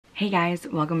Hey guys,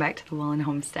 welcome back to the Woolen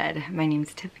Homestead. My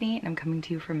name's Tiffany and I'm coming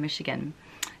to you from Michigan.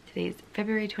 Today's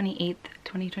February 28th,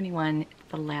 2021. It's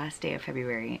the last day of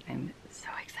February. I'm so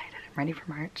excited. I'm ready for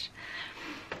March.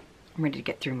 I'm ready to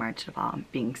get through March of all, I'm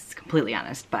being completely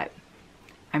honest, but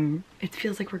it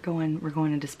feels like we're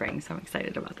going into spring, so I'm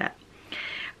excited about that.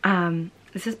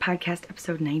 This is podcast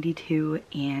episode 92,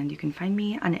 and you can find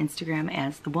me on Instagram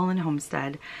as the Woolen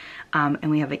Homestead.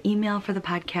 And we have an email for the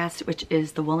podcast, which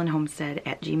is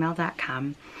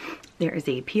thewoolenhomestead@gmail.com. There is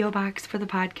a P.O. box for the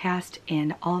podcast,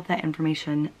 and all of that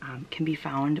information can be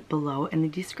found below in the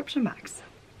description box.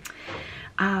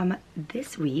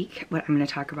 This week, what I'm going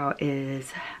to talk about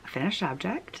is a finished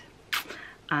object.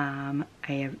 I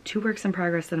have 2 works in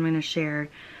progress that I'm going to share.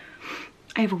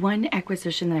 I have 1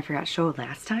 acquisition that I forgot to show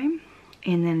last time,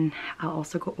 and then I'll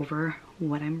also go over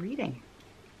what I'm reading.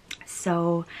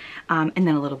 So, and then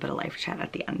a little bit of life chat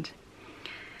at the end.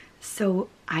 So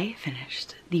I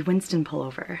finished the Winston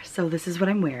pullover. So this is what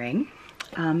I'm wearing.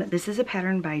 This is a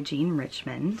pattern by Jean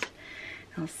Richmond.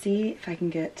 I'll see if I can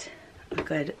get a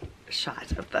good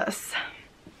shot of this.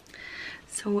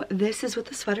 So this is what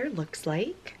the sweater looks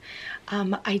like.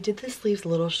 I did the sleeves a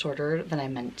little shorter than I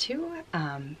meant to,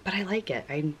 but I like it.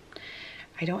 I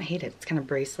don't hate it. It's kind of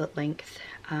bracelet length.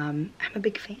 I'm a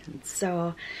big fan.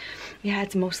 So yeah,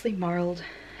 it's mostly marled.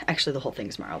 Actually, the whole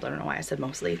thing's marled. I don't know why I said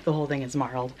mostly. The whole thing is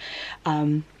marled.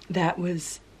 That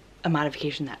was a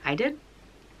modification that I did.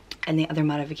 And the other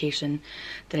modification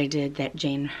that I did that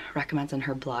Jane recommends on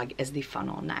her blog is the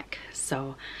funnel neck.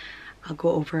 So I'll go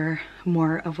over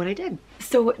more of what I did.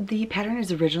 So the pattern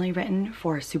is originally written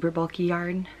for a super bulky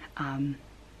yarn,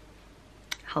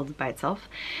 held by itself.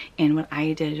 And what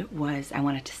I did was I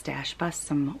wanted to stash bust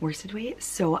some worsted weight.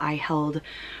 So I held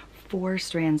 4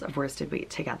 strands of worsted weight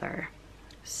together.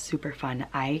 Super fun.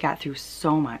 I got through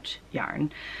so much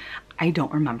yarn. I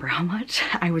don't remember how much.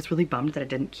 I was really bummed that I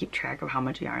didn't keep track of how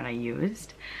much yarn I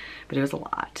used, but it was a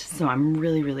lot. So I'm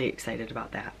really, really excited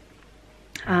about that.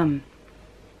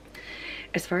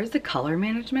 As far as the color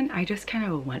management, I just kind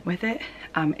of went with it.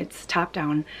 It's top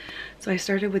down. So I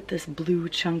started with this blue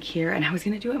chunk here, and I was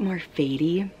going to do it more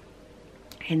fadey.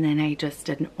 And then I just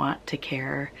didn't want to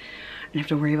care and have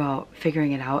to worry about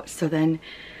figuring it out. So then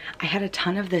I had a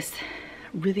ton of this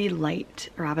really light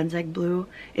robin's egg blue.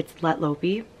 It's Let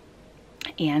Lopey.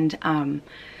 And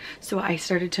so I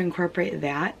started to incorporate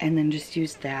that and then just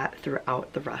used that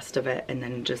throughout the rest of it, and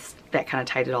then just that kind of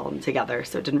tied it all together,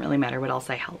 so it didn't really matter what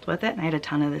else I held with it. And I had a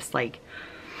ton of this like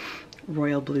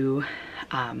royal blue,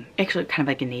 actually kind of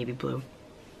like a navy blue,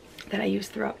 that I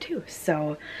used throughout too.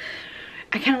 So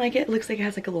I kind of like it. It looks like it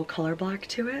has like a little color block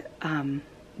to it.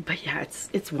 But yeah,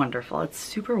 it's wonderful. It's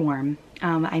super warm.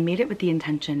 I made it with the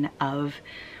intention of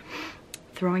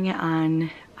throwing it on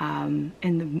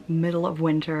in the middle of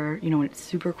winter, you know, when it's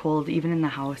super cold, even in the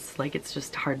house, like it's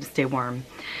just hard to stay warm.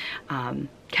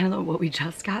 Kind of what we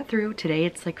just got through today.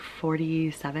 It's like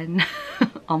 47,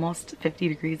 almost 50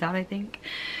 degrees out, I think.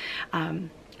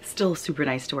 Still super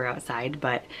nice to wear outside,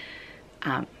 but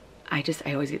I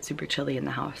always get super chilly in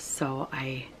the house, so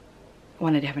I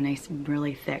wanted to have a nice,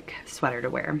 really thick sweater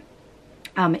to wear.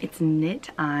 It's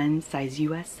knit on size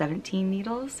US 17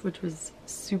 needles, which was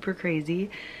super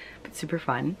crazy, but super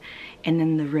fun. And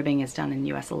then the ribbing is done in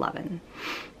US 11.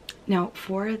 Now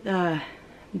for the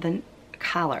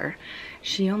collar,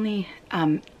 she only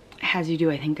has you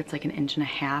do, I think it's like 1.5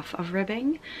 inches of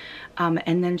ribbing.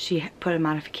 And then she put a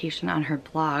modification on her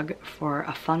blog for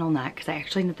a funnel neck, because I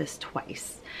actually knit this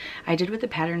twice. I did what the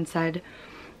pattern said,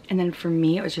 and then for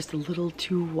me it was just a little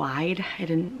too wide. I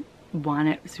didn't want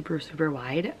it super, super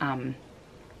wide. And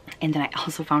then I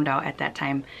also found out at that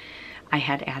time I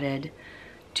had added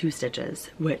 2 stitches,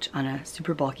 which on a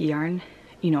super bulky yarn,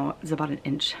 you know, is about 1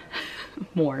 inch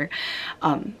more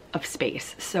of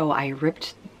space. So I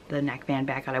ripped the neckband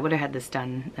back out. I would have had this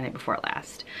done the night before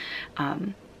last.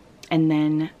 And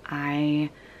then I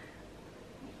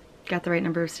got the right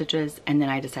number of stitches, and then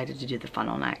I decided to do the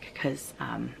funnel neck because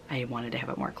I wanted to have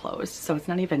it more closed. So it's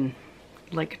not even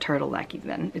like a turtleneck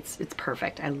even. It's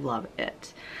perfect. I love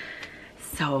it.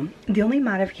 So the only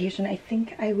modification I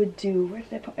think I would do, where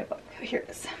did I put my book? Oh, here it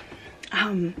is.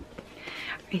 I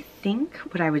think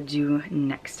what I would do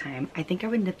next time, I think I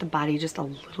would knit the body just a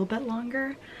little bit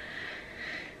longer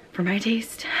for my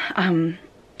taste. I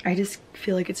just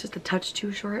feel like it's just a touch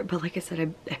too short, but like I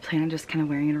said, I plan on just kind of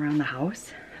wearing it around the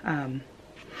house,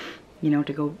 you know,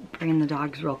 to go bring in the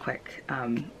dogs real quick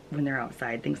when they're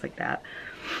outside, things like that.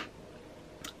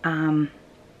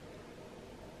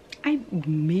 I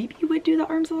maybe would do the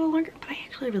arms a little longer, but I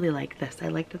actually really like this. I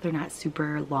like that they're not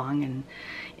super long and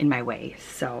in my way,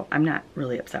 so I'm not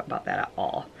really upset about that at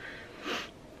all.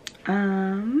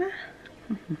 Oh,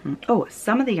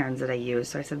 some of the yarns that I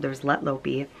used. So I said there was Let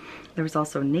Lopey. There was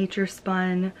also Nature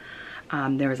Spun.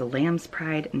 There was a Lamb's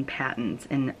Pride and Patents.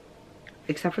 And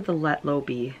except for the Let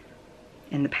Lopey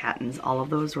and the Patents, all of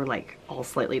those were like all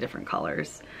slightly different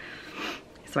colors.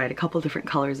 So I had a couple different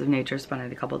colors of Nature Spun. I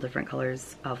had a couple different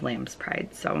colors of Lamb's Pride.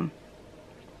 So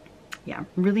yeah,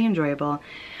 really enjoyable.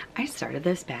 I started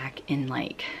this back in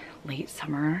like late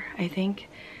summer, I think.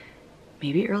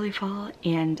 Maybe early fall,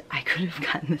 and I could have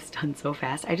gotten this done so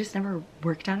fast. I just never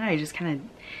worked on it. I just kind of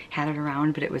had it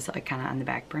around, but it was like kind of on the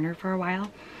back burner for a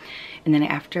while. And then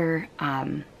after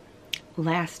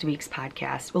last week's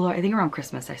podcast, well, I think around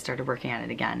Christmas I started working on it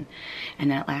again.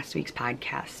 And then at last week's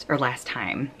podcast, or last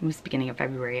time, it was the beginning of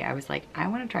February, I was like, I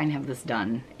want to try and have this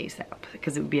done ASAP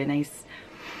because it would be a nice,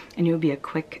 and it would be a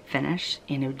quick finish,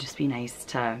 and it would just be nice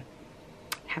to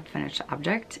have a finished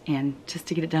object and just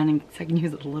to get it done and so I can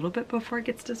use it a little bit before it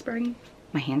gets to spring.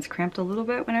 My hands cramped a little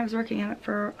bit when I was working on it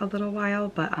for a little while,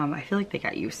 but I feel like they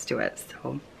got used to it,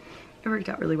 so it worked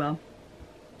out really well.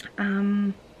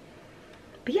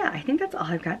 But yeah, I think that's all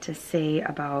I've got to say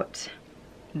about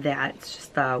that. It's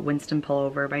just the Winston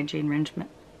Pullover by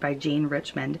Jane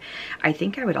Richmond. I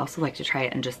think I would also like to try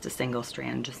it in just a single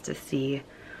strand just to see.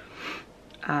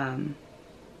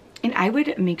 And I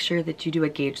would make sure that you do a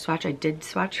gauge swatch. I did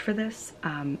swatch for this.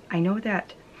 I know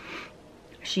that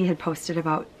she had posted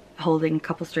about holding a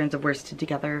couple strands of worsted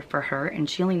together for her, and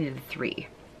she only needed 3.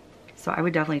 So I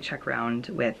would definitely check around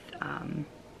with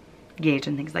gauge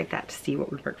and things like that to see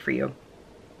what would work for you.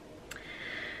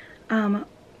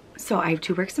 So I have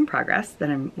 2 works in progress that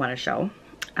I want to show.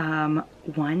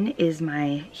 One is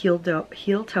my Heel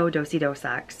Toe Do-Si-Do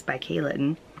socks by Kay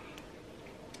Litton.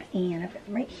 And I've got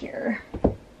them right here.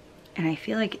 And I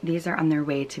feel like these are on their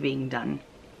way to being done.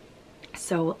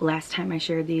 So last time I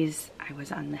shared these, I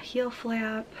was on the heel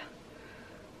flap.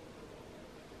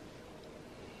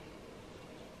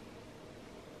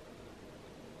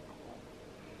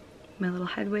 My little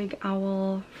headwig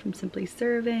owl from Simply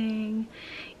Serving.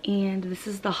 And this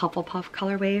is the Hufflepuff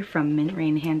colorway from Mint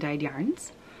Rain Hand Dyed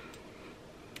Yarns.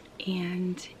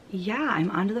 And yeah,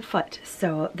 I'm onto the foot.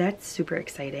 So that's super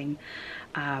exciting.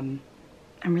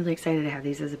 I'm really excited to have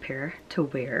these as a pair to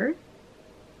wear.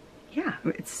 Yeah,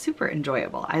 it's super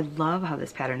enjoyable. I love how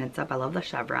this pattern knits up. I love the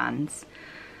chevrons.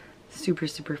 Super,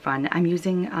 super fun. I'm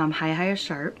using Hi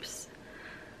Sharps.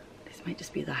 These might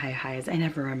just be the Hi's. I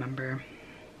never remember.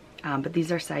 But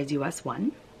these are size US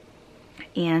 1.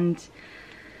 And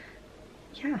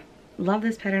yeah, love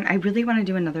this pattern. I really want to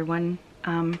do another one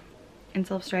in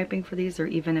self-striping for these, or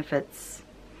even if it's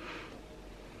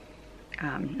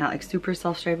not like super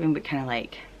self-striping, but kind of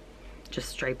like just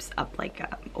stripes up like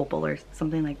a opal or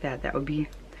something like that. That would be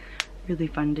really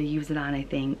fun to use it on, I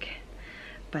think.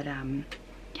 But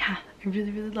yeah, I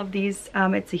really, really love these.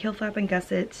 It's a heel flap and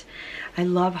gusset. I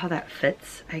love how that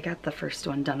fits. I got the first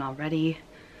one done already.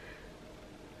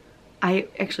 I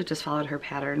actually just followed her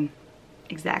pattern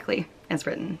exactly as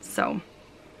written, so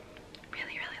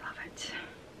really, really love it.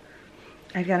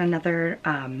 I've got another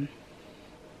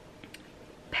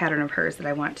pattern of hers that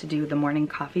I want to do, the morning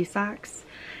coffee socks.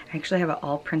 I actually have it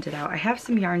all printed out. I have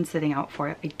some yarn sitting out for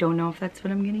it. I don't know if that's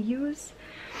what I'm going to use.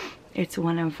 It's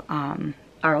one of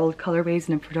our old colorways,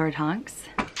 Nymph D'Or Tonks.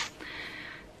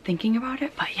 Thinking about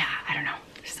it, but yeah, I don't know.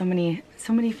 There's so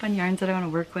many fun yarns that I want to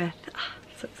work with. Oh,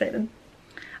 so excited.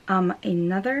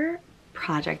 Another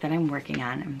project that I'm working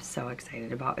on, I'm so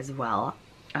excited about as well.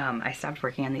 I stopped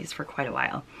working on these for quite a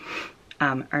while.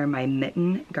 Are my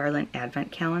Mitten Garland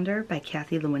Advent Calendar by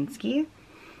Kathy Lewinsky.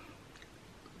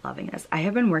 Loving this. I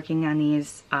have been working on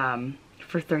these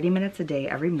for 30 minutes a day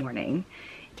every morning,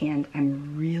 and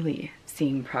I'm really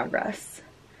seeing progress.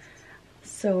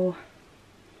 So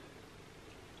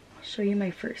I'll show you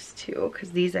my first 2,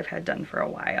 because these I've had done for a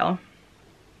while.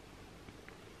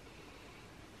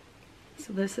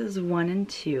 So this is 1 and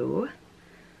 2.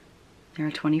 There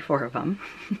are 24 of them.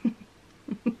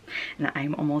 And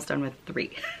I'm almost done with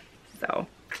 3. So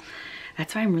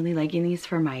that's why I'm really liking these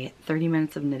for my 30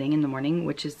 minutes of knitting in the morning,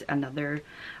 which is another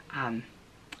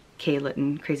Kay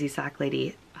Litton Crazy Sock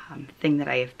Lady thing that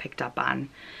I have picked up on.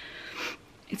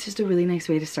 It's just a really nice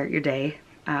way to start your day.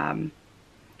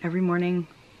 Every morning,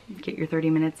 get your 30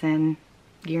 minutes in,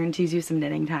 guarantees you some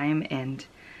knitting time, and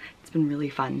it's been really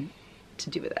fun to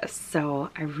do this. So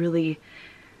I really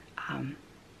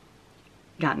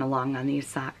gotten along on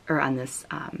these on this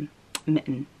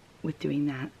mitten with doing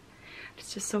that.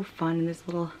 It's just so fun. And this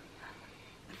little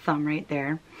thumb right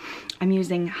there. I'm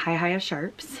using Hi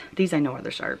Sharps. These I know are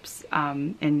the Sharps.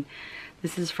 And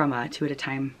this is from a 2 at a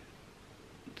time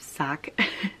sock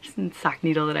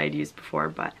needle that I'd used before,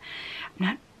 but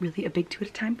not really a big 2 at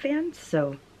a time fan,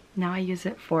 so now I use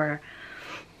it for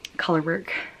color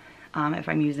work if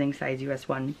I'm using size US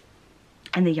 1.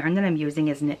 And the yarn that I'm using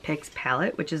is Knit Picks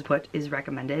Palette, which is what is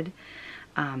recommended.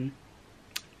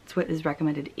 It's what is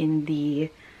recommended in the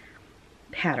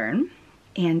pattern.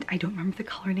 And I don't remember the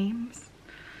color names,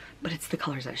 but it's the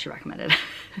colors that she recommended.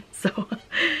 So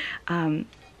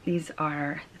these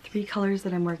are the 3 colors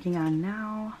that I'm working on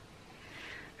now.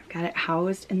 I've got it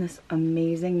housed in this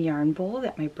amazing yarn bowl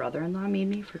that my brother-in-law made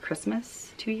me for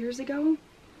Christmas 2 years ago.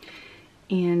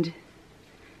 And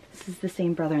this is the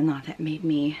same brother-in-law that made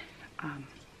me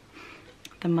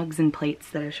the mugs and plates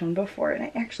that I've shown before. And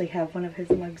I actually have one of his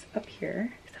mugs up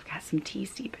here because I've got some tea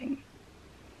steeping.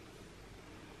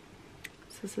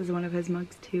 So this is one of his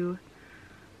mugs too.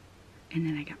 And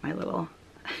then I got my little,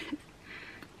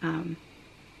 oh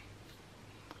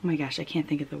my gosh, I can't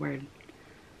think of the word.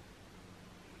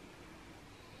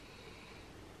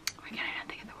 Why can't I not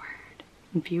think of the word?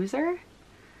 Infuser?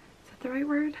 Is that the right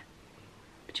word?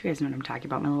 But you guys know what I'm talking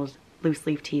about, my little loose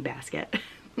leaf tea basket.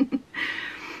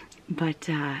 But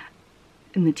and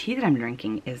the tea that I'm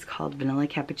drinking is called Vanilla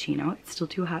Cappuccino. It's still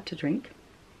too hot to drink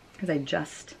because I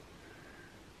just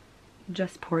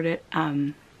poured it.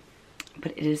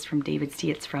 But it is from David's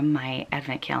Tea. It's from my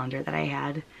advent calendar that I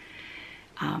had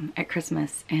at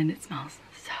Christmas, and it smells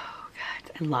so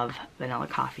good. I love vanilla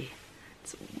coffee.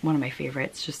 It's one of my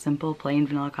favorites. Just simple, plain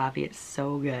vanilla coffee. It's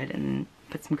so good, and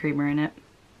put some creamer in it.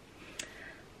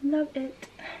 Love it.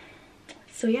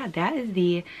 So yeah, that is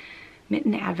the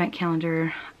Mitten Advent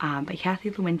Calendar by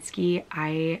Kathy Lewinsky.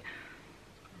 I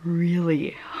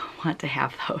really want to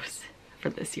have those for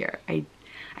this year. I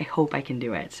hope I can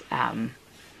do it.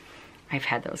 I've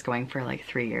had those going for like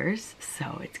 3 years,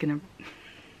 so it's gonna,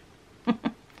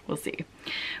 we'll see.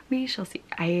 We shall see.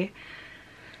 I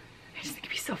just think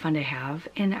it'd be so fun to have,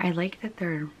 and I like that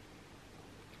they're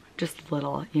just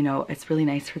little, you know. It's really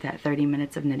nice for that 30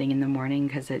 minutes of knitting in the morning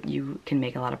because you can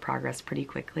make a lot of progress pretty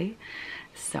quickly.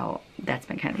 So that's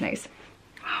been kind of nice.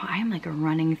 Wow, I'm like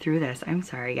running through this. I'm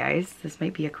sorry guys. This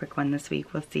might be a quick one this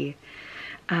week. We'll see.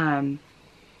 I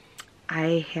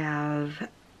have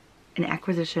an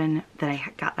acquisition that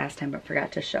I got last time but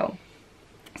forgot to show.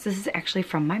 So this is actually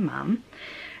from my mom.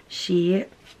 She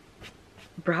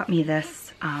brought me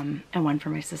this and one for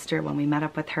my sister when we met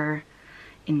up with her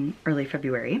in early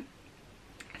February.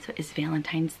 So it's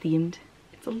Valentine's themed.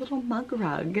 It's a little mug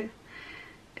rug.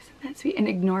 Isn't that sweet? And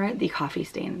ignore the coffee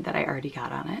stain that I already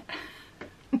got on it.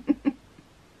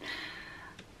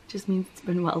 Just means it's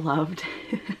been well loved.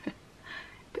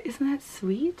 But isn't that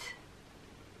sweet?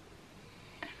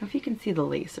 I don't know if you can see the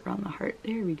lace around the heart.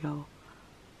 There we go.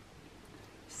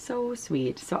 So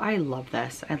sweet. So I love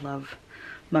this. I love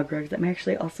mug rugs. I'm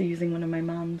actually also using one of my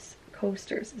mom's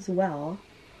coasters as well.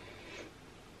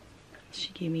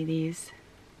 She gave me these.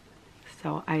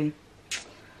 So I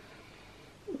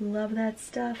love that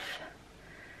stuff.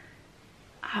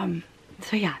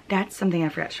 So yeah, that's something I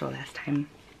forgot to show last time.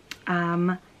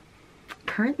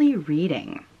 Currently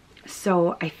reading.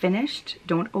 So I finished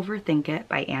Don't Overthink It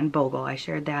by Anne Bogle. I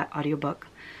shared that audiobook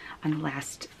on the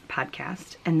last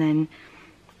podcast. And then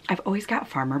I've always got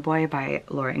Farmer Boy by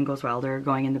Laura Ingalls Wilder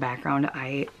going in the background.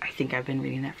 I think I've been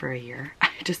reading that for a year. I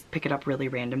just pick it up really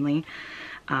randomly.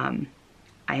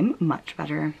 I'm much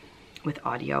better with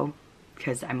audio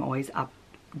because I'm always up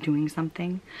doing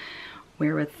something.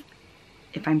 Where with,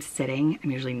 if I'm sitting,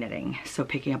 I'm usually knitting. So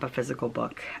picking up a physical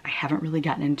book, I haven't really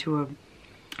gotten into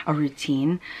a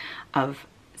routine of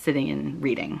sitting and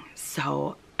reading.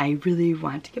 So I really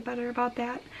want to get better about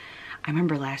that. I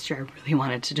remember last year I really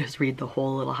wanted to just read the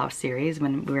whole Little House series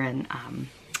when we were in,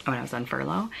 when I was on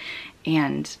furlough,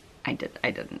 and I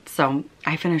didn't. So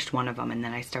I finished one of them and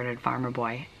then I started Farmer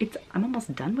Boy. I'm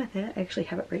almost done with it. I actually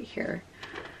have it right here.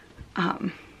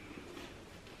 Ooh,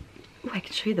 I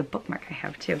can show you the bookmark I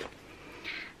have too.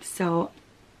 So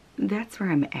that's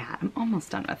where I'm at. I'm almost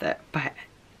done with it, but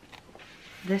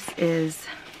this is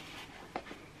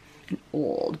an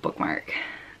old bookmark.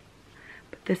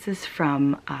 But this is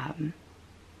from, let's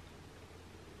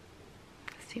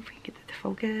see if we can get it to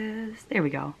focus. There we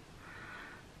go.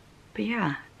 But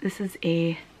yeah, this is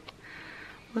a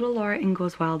little Laura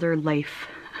Ingalls Wilder life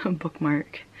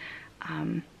bookmark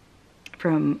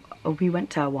from, we went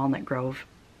to Walnut Grove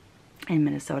in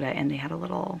Minnesota and they had a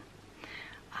little,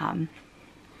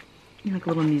 like a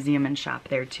little museum and shop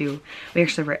there too. We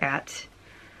actually were at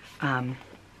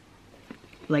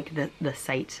like the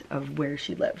site of where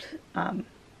she lived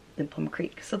in Plum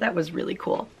Creek. So that was really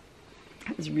cool.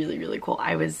 It was really, really cool.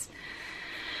 I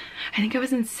think I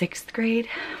was in 6th grade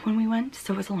when we went,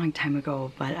 so it was a long time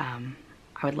ago, but I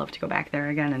would love to go back there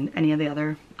again, and any of the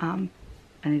other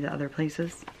any of the other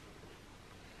places.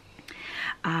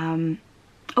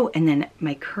 Oh, and then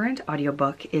my current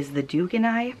audiobook is The Duke and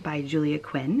I by Julia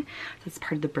Quinn. That's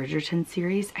part of the Bridgerton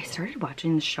series. I started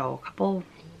watching the show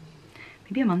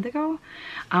maybe a month ago.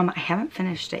 I haven't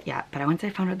finished it yet, but once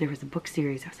I found out there was a book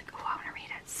series, I was like, oh, I want to read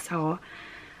it. So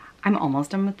I'm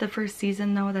almost done with the first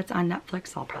season though. That's on Netflix.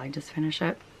 So I'll probably just finish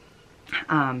it.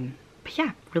 But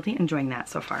yeah, really enjoying that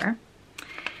so far.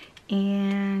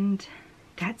 And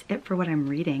that's it for what I'm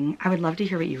reading. I would love to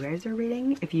hear what you guys are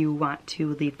reading. If you want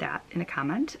to leave that in a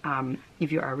comment,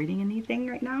 if you are reading anything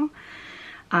right now.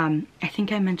 I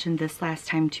think I mentioned this last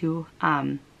time too.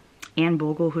 Anne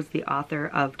Bogle, who's the author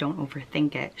of Don't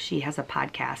Overthink It, she has a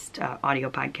podcast,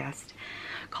 audio podcast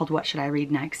called What Should I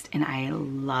Read Next? And I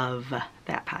love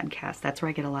that podcast. That's where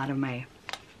I get a lot of my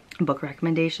book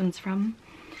recommendations from.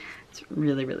 It's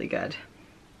really, really good.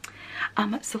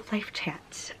 So life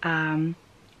chat.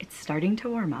 It's starting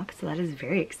to warm up, so that is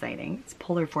very exciting. It's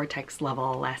polar vortex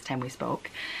level last time we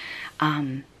spoke.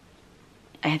 I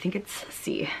think it's, let's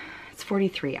see, it's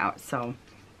 43 out, so I'm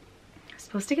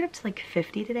supposed to get up to like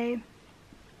 50 today.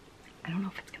 I don't know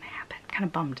if it's gonna happen. I'm kind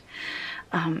of bummed.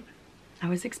 I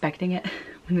was expecting it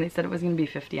when they said it was gonna be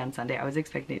 50 on Sunday. I was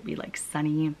expecting it to be like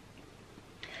sunny,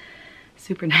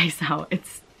 super nice out.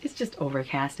 It's just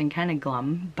overcast and kind of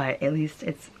glum, but at least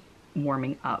it's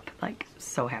warming up. Like,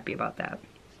 so happy about that.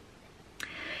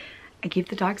 I gave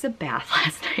the dogs a bath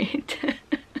last night.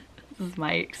 This is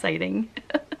my exciting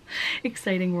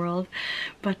world.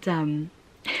 But they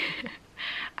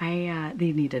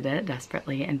needed it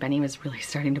desperately, and Benny was really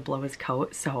starting to blow his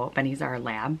coat. So Benny's our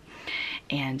lab,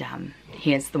 and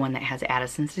he is the one that has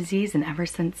Addison's disease. And ever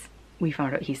since we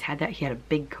found out he's had that, he had a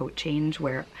big coat change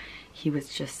where he was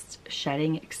just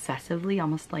shedding excessively,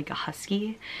 almost like a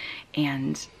husky.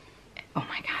 And oh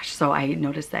my gosh, so I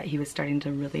noticed that he was starting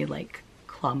to really like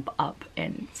clump up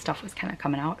and stuff was kind of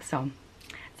coming out. So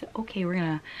I said, okay, we're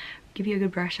gonna give you a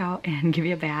good brush out and give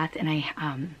you a bath. And I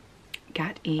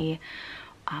got a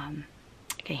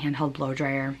handheld blow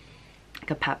dryer,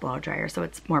 like a pet blow dryer, so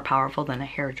it's more powerful than a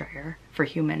hair dryer for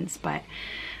humans. But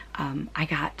I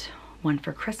got one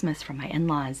for Christmas from my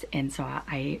in-laws, and so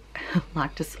I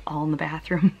locked us all in the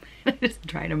bathroom. I just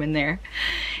dried them in there.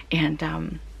 And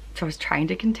so I was trying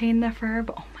to contain the fur,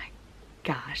 but oh my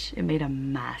gosh, it made a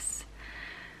mess.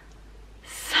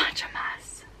 Such a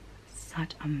mess.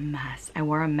 Such a mess. I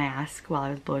wore a mask while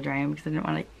I was blow drying because I didn't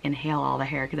want to inhale all the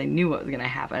hair because I knew what was going to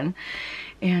happen.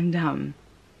 And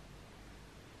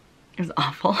it was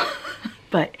awful.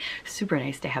 But super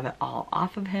nice to have it all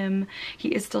off of him. He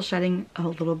is still shedding a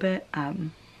little bit. I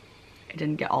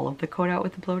didn't get all of the coat out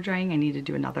with the blow drying. I need to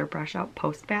do another brush out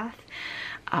post bath.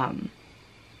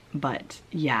 But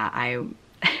yeah,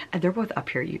 they're both up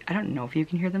here. I don't know if you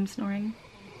can hear them snoring.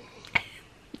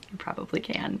 You probably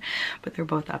can, but they're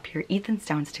both up here. Ethan's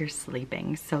downstairs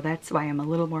sleeping, so that's why I'm a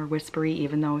little more whispery,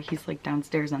 even though he's like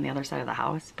downstairs on the other side of the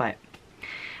house. But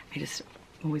I just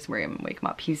always worry I'm gonna wake him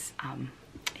up.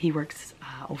 He works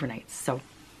overnights, so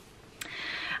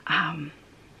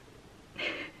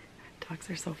dogs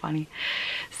are so funny.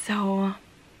 So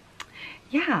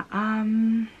yeah,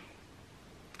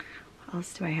 what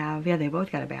else do I have? Yeah, they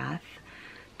both got a bath.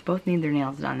 They both need their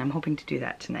nails done. I'm hoping to do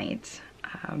that tonight.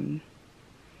 I've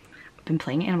been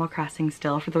playing Animal Crossing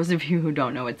still. For those of you who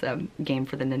don't know, it's a game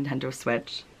for the Nintendo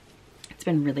Switch. It's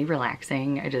been really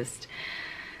relaxing.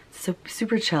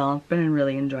 Super chill. Been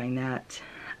really enjoying that.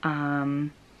 Let's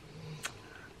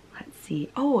see.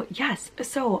 Oh, yes.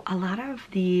 So a lot of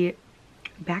the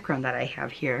background that I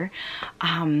have here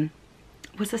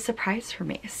was a surprise for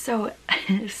me. So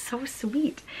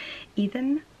sweet.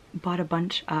 Ethan bought a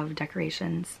bunch of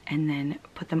decorations and then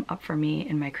put them up for me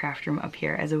in my craft room up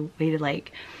here as a way to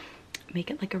like make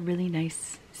it like a really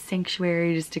nice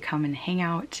sanctuary just to come and hang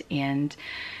out and,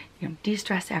 you know,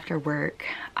 de-stress after work.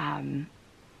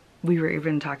 We were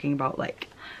even talking about like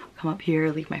come up here,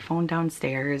 leave my phone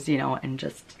downstairs, you know, and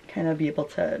just kind of be able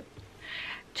to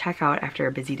check out after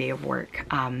a busy day of work.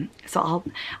 So I'll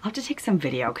have to take some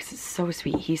video because it's so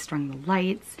sweet. He strung the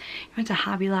lights, he went to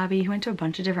Hobby Lobby, he went to a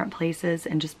bunch of different places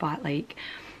and just bought like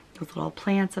those little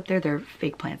plants up there. They're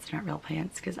fake plants, they're not real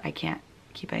plants because I can't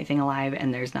keep anything alive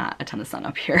and there's not a ton of sun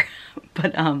up here.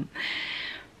 But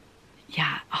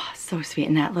yeah, oh, so sweet.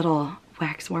 And that little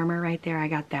wax warmer right there, I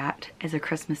got that as a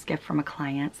Christmas gift from a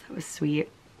client. So that was sweet.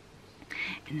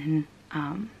 And then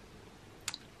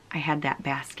I had that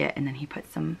basket and then he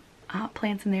put some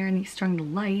plants in there and he strung the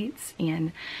lights,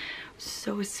 and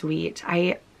so sweet.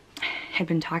 I had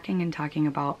been talking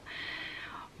about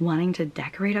wanting to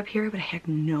decorate up here, but I had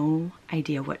no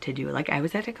idea what to do. Like I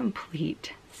was at a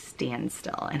complete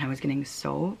standstill, and I was getting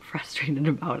so frustrated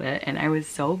about it, and I was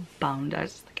so bummed. I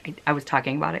was like, I was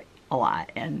talking about it a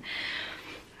lot, and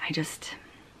I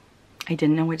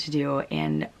didn't know what to do.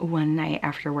 And one night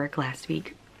after work last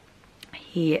week,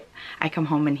 I come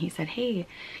home and he said, hey,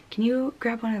 can you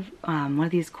grab one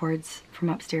of these cords from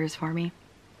upstairs for me?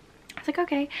 I was like,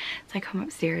 okay. So I come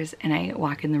upstairs and I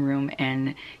walk in the room,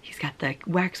 and he's got the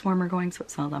wax warmer going, so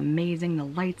it smells amazing. The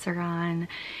lights are on.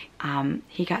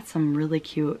 He got some really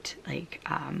cute like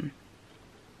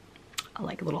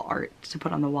little art to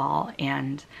put on the wall,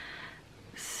 and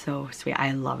so sweet.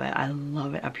 I love it. I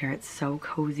love it up here. It's so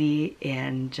cozy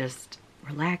and just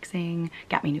relaxing.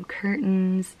 Got me new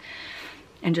curtains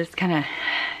and just kind of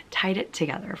tied it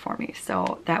together for me.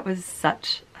 So that was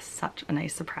such a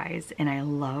nice surprise, and I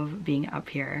love being up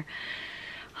here.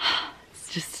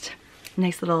 It's just a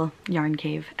nice little yarn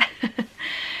cave.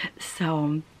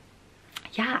 So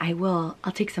yeah,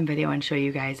 I'll take some video and show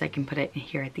you guys. I can put it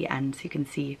here at the end so you can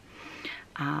see.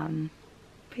 But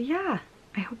yeah,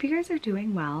 I hope you guys are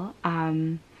doing well.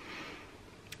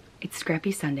 It's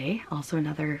Scrappy Sunday, also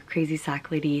another crazy sock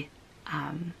lady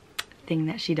thing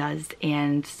that she does,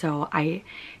 and so I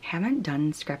haven't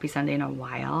done Scrappy Sunday in a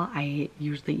while. I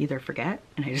usually either forget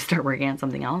and I just start working on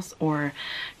something else, or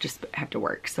just have to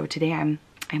work. So today I'm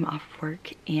off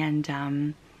work, and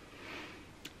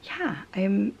yeah,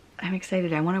 I'm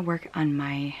excited. I want to work on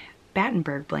my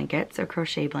Battenberg blanket, so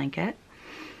crochet blanket.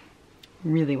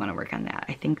 Really want to work on that.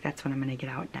 I think that's what I'm going to get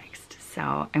out next.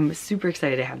 So I'm super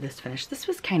excited to have this finished. This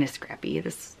was kind of scrappy.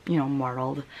 This, you know,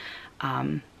 marled.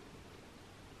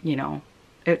 You know,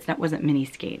 wasn't mini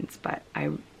skeins, but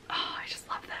I just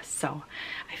love this. So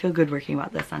I feel good working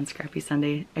about this on Scrappy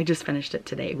Sunday. I just finished it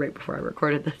today, right before I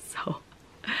recorded this. So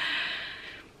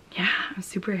yeah, I'm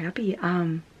super happy.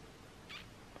 I'm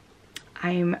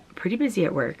pretty busy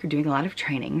at work, doing a lot of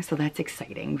training, so that's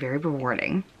exciting, very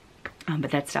rewarding. But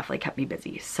that's definitely kept me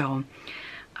busy. So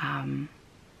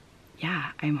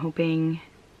yeah, I'm hoping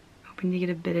to get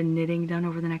a bit of knitting done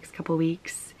over the next couple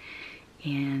weeks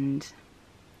and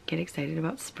get excited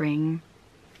about spring.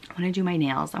 I want to do my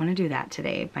nails. I want to do that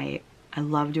today. I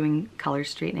love doing color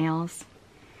street nails.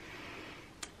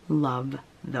 Love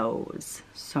those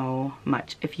so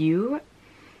much.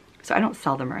 So I don't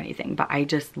sell them or anything, but I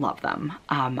just love them.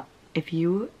 If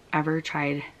you ever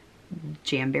tried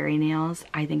Jamberry nails,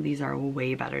 I think these are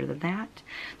way better than that.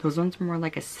 Those ones were more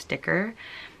like a sticker,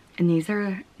 and these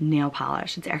are nail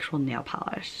polish. It's actual nail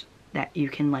polish that you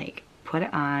can like put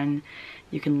it on,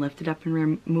 you can lift it up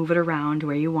and move it around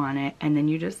where you want it, and then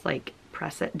you just like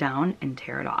press it down and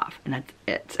tear it off, and that's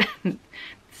it.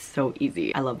 So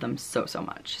easy. I love them so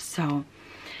much. So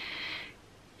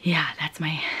yeah, that's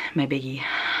my biggie.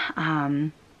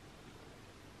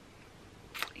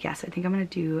 Yes, I think I might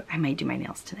do my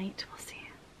nails tonight. We'll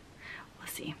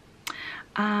see.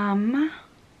 Gonna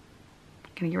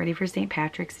get ready for St.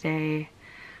 Patrick's Day,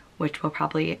 which I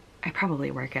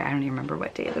probably work it. I don't even remember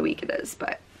what day of the week it is,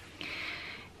 but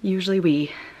usually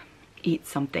we eat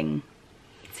something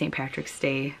St. Patrick's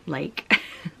Day, like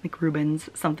Reuben's,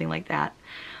 something like that.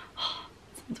 Oh,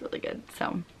 sounds really good.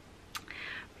 So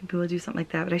maybe we'll do something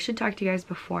like that, but I should talk to you guys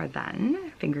before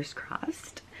then, fingers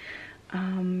crossed.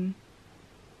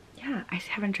 Yeah, I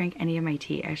haven't drank any of my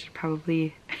tea. I should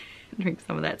probably drink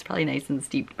some of that. It's probably nice and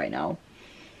steeped by now.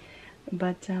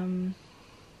 But yeah,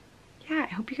 I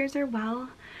hope you guys are well.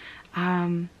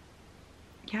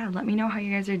 Yeah, let me know how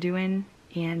you guys are doing,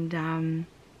 and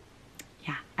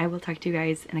yeah, I will talk to you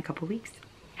guys in a couple weeks.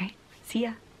 Alright, see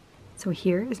ya. So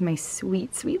here is my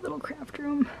sweet little craft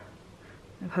room.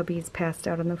 My hubby's passed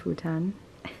out on the futon.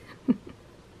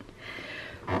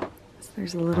 So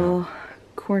there's a little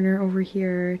corner over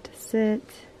here to sit.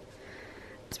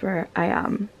 That's where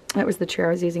that was the chair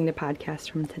I was using to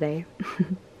podcast from today.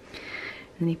 And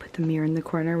then he put the mirror in the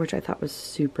corner, which I thought was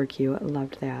super cute. I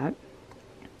loved that.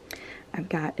 I've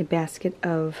got a basket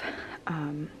of,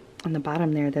 on the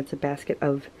bottom there, that's a basket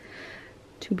of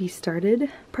to be started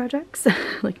projects,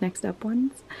 like next up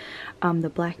ones. The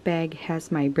black bag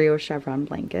has my Brio chevron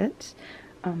blanket.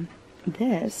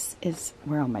 This is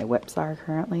where all my whips are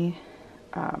currently.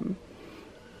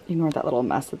 Ignore that little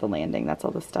mess at the landing. That's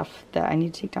all the stuff that I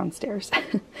need to take downstairs.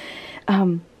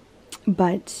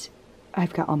 But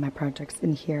I've got all my projects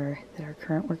in here that are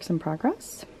current works in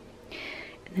progress.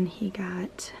 And then he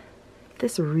got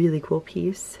this really cool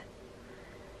piece.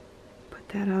 Put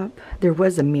that up. There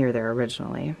was a mirror there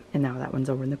originally, and now that one's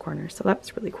over in the corner, so that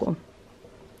was really cool.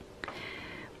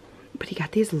 But he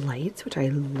got these lights, which I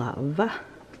love.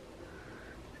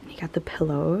 And he got the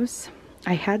pillows.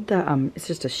 I had the, it's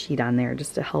just a sheet on there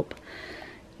just to help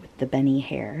with the Benny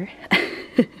hair.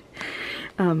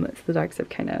 So the dogs have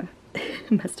kind of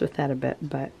messed with that a bit,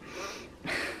 but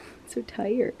I'm so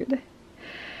tired.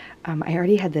 I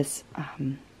already had this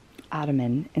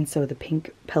ottoman, and so the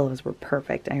pink pillows were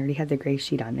perfect. I already had the gray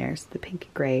sheet on there, so the pink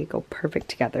and gray go perfect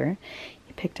together.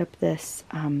 I picked up this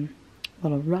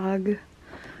little rug,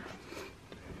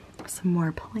 some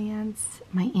more plants.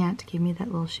 My aunt gave me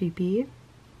that little sheepy,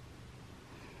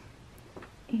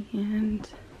 and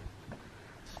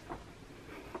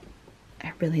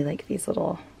I really like these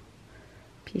little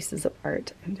pieces of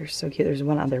art, and they're so cute. There's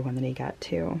one other one that I got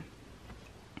too.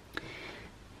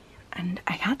 And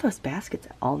I got those baskets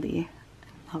at Aldi.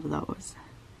 I love those.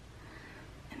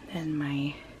 And then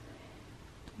my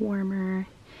warmer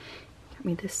got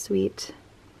me this sweet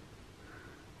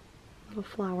little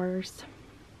flowers.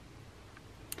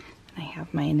 And I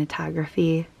have my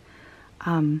Knitography,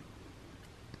 oh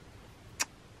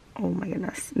my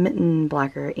goodness, mitten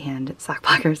blocker and sock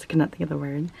blockers. I cannot think of the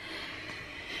word.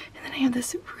 And then I have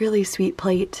this really sweet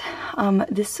plate.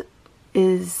 This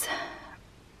is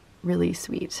really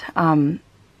sweet.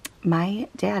 My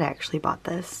dad actually bought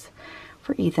this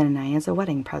for Ethan and I as a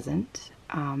wedding present.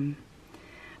 My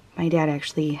dad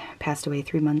actually passed away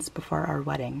 3 months before our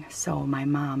wedding, so my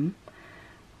mom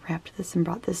wrapped this and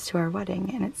brought this to our wedding,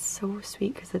 and it's so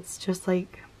sweet because it's just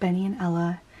like Benny and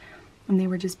Ella when they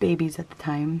were just babies at the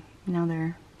time. Now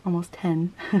they're almost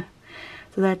 10. So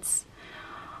that's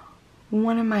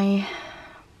one of my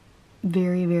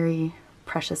very, very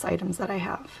precious items that I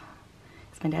have.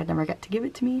 My dad never got to give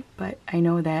it to me, but I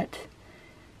know that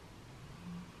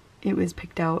it was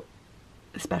picked out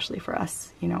especially for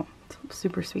us, you know. It's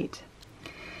super sweet.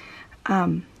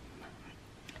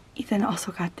 Ethan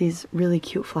also got these really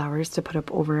cute flowers to put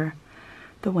up over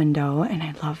the window, and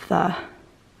I love the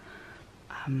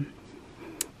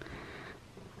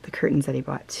curtains that he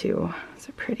bought too.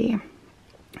 So pretty.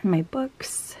 And my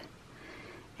books,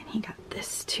 and he got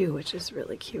this too, which is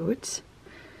really cute.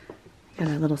 Got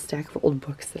a little stack of old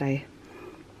books that I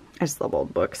just love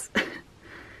old books.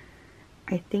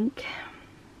 I think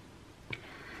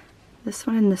this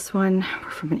one and this one were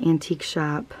from an antique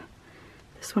shop.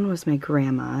 This one was my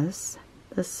grandma's.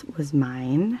 This was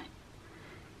mine.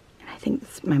 And I think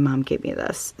my mom gave me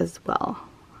this as well.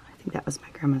 I think that was my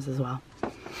grandma's as well.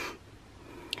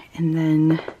 And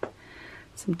then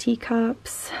some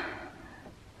teacups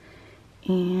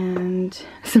and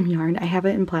some yarn. I have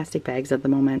it in plastic bags at the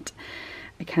moment.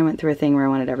 I kind of went through a thing where I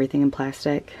wanted everything in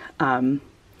plastic. I'll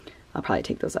probably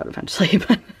take those out eventually,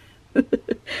 but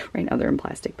right now they're in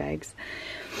plastic bags.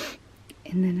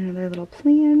 And then another little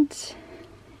plant.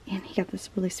 And he got this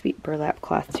really sweet burlap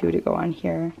cloth too to go on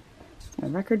here. A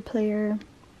record player.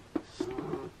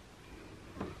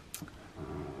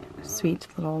 A sweet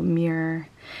little mirror.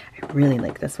 I really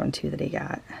like this one too that he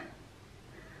got.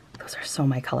 Those are so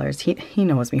my colors. He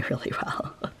knows me really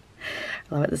well. I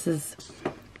love it. This is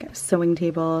got a sewing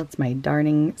table. It's my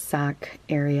darning sock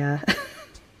area.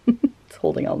 It's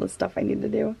holding all the stuff I need to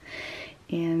do.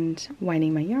 And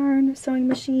winding my yarn, sewing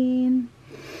machine.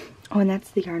 Oh, and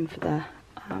that's the yarn for the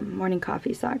morning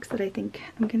coffee socks that I think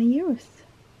I'm gonna use.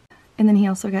 And then he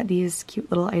also got these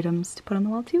cute little items to put on the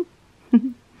wall too.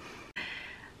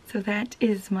 So that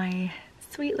is my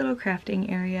sweet little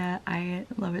crafting area. I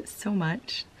love it so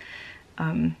much.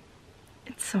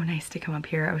 It's so nice to come up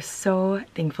here. I was so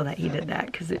thankful that he did that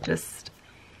because it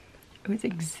was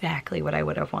exactly what I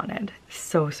would have wanted.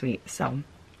 So sweet. So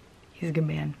he's a good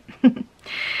man.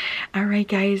 All right,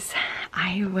 guys,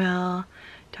 I will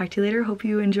talk to you later. Hope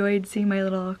you enjoyed seeing my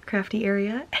little crafty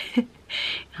area.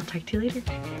 I'll talk to you later.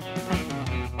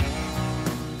 Bye.